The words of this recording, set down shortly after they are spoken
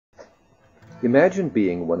Imagine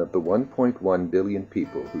being one of the 1.1 billion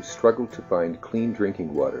people who struggle to find clean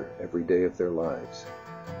drinking water every day of their lives.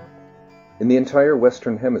 In the entire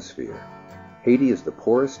Western Hemisphere, Haiti is the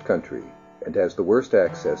poorest country and has the worst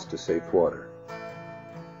access to safe water.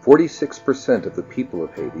 46% of the people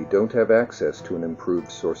of Haiti don't have access to an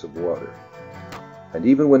improved source of water. And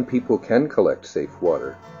even when people can collect safe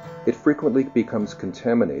water, it frequently becomes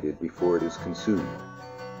contaminated before it is consumed.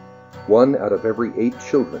 1 out of every 8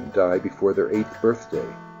 children die before their 8th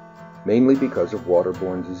birthday, mainly because of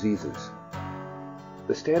waterborne diseases.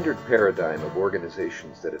 The standard paradigm of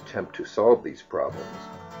organizations that attempt to solve these problems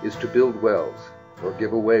is to build wells or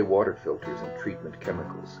give away water filters and treatment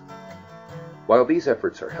chemicals. While these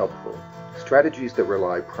efforts are helpful, strategies that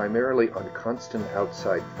rely primarily on constant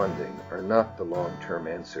outside funding are not the long-term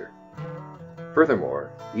answer.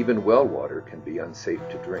 Furthermore, even well water can be unsafe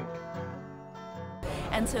to drink.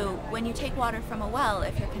 And so when you take water from a well,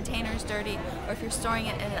 if your container is dirty or if you're storing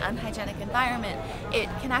it in an unhygienic environment, it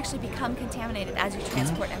can actually become contaminated as you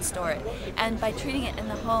transport and store it. And by treating it in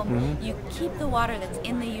the home, you keep the water that's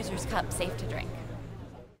in the user's cup safe to drink.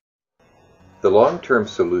 The long-term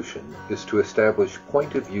solution is to establish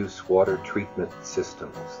point-of-use water treatment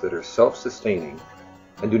systems that are self-sustaining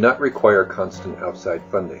and do not require constant outside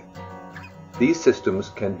funding. These systems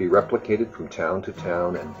can be replicated from town to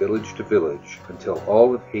town and village to village until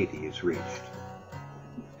all of Haiti is reached.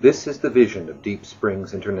 This is the vision of Deep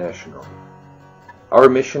Springs International. Our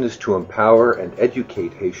mission is to empower and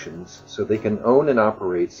educate Haitians so they can own and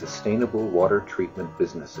operate sustainable water treatment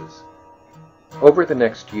businesses. Over the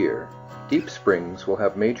next year, Deep Springs will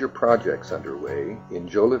have major projects underway in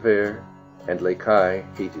Jolivet and Les Cayes,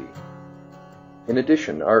 Haiti. In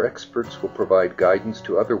addition, our experts will provide guidance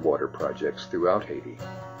to other water projects throughout Haiti.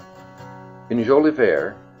 In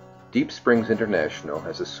Jolivet, Deep Springs International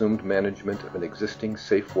has assumed management of an existing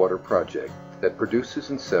safe water project that produces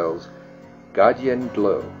and sells Gardien de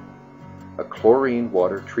l'eau, a chlorine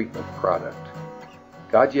water treatment product.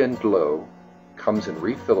 Gardien de l'eau comes in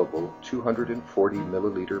refillable 240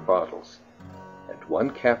 milliliter bottles, and 1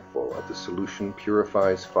 capful of the solution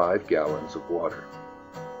purifies 5 gallons of water.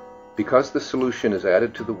 Because the solution is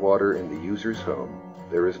added to the water in the user's home,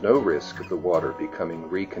 there is no risk of the water becoming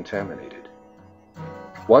recontaminated.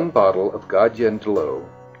 1 bottle of Gardien de l'eau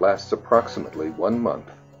lasts approximately 1 month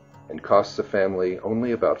and costs a family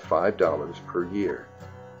only about $5 per year.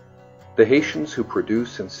 The Haitians who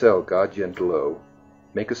produce and sell Gardien de l'eau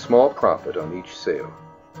make a small profit on each sale.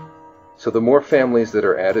 So the more families that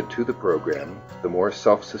are added to the program, the more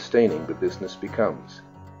self-sustaining the business becomes.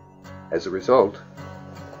 As a result,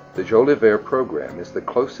 the Jolivet program is the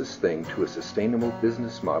closest thing to a sustainable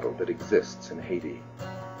business model that exists in Haiti.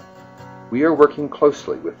 We are working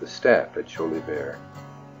closely with the staff at Jolivet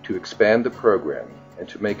to expand the program and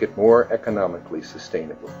to make it more economically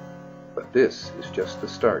sustainable. But this is just the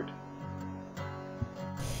start.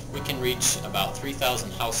 We can reach about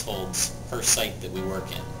 3,000 households per site that we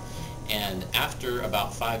work in. And after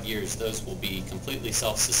about 5 years, those will be completely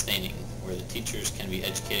self-sustaining, where the teachers can be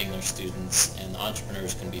educating their students and the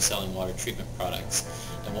entrepreneurs can be selling water treatment products,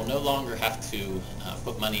 and will no longer have to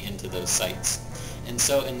put money into those sites. And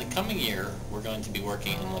so in the coming year, we're going to be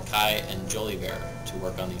working in Les Cayes and Jolivet to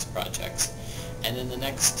work on these projects. And in the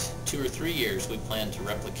next 2 or 3 years, we plan to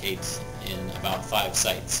replicate in about 5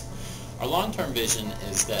 sites. Our long-term vision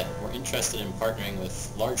is that we're interested in partnering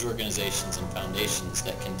with large organizations and foundations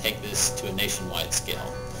that can take this to a nationwide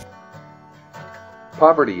scale.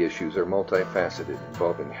 Poverty issues are multifaceted,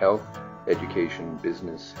 involving health, education,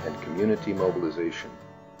 business, and community mobilization.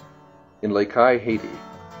 In Les Cayes, Haiti,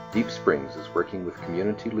 Deep Springs is working with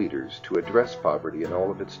community leaders to address poverty in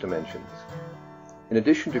all of its dimensions. In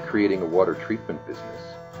addition to creating a water treatment business,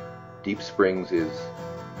 Deep Springs is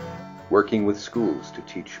working with schools to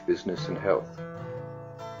teach business and health,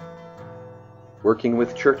 working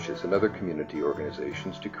with churches and other community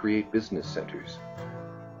organizations to create business centers,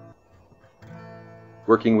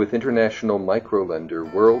 working with international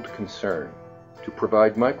microlender World Concern to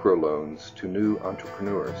provide microloans to new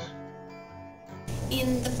entrepreneurs.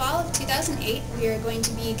 In the fall of 2008, we are going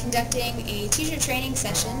to be conducting a teacher training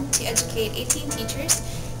session to educate 18 teachers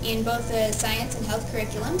in both the science and health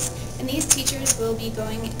curriculums, and these teachers will be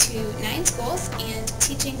going to 9 schools and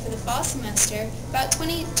teaching for the fall semester about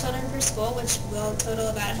 20 children per school, which will total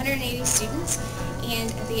about 180 students, and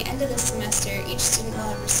at the end of the semester each student will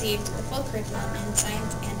have received the full curriculum in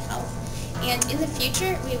science and health. And in the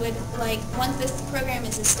future, we would like, once this program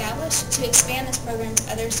is established, to expand this program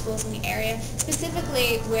to other schools in the area,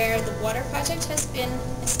 specifically where the water project has been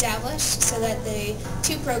established, so that the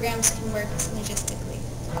 2 programs can work synergistically.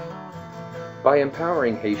 By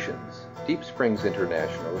empowering Haitians, Deep Springs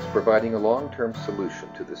International is providing a long-term solution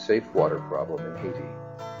to the safe water problem in Haiti.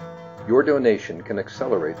 Your donation can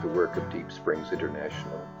accelerate the work of Deep Springs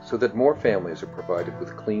International so that more families are provided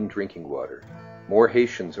with clean drinking water, more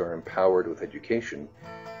Haitians are empowered with education,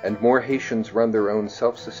 and more Haitians run their own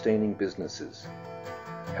self-sustaining businesses.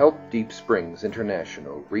 Help Deep Springs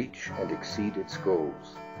International reach and exceed its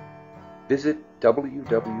goals. Visit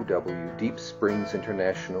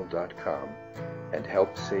www.deepspringsinternational.com and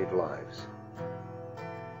help save lives.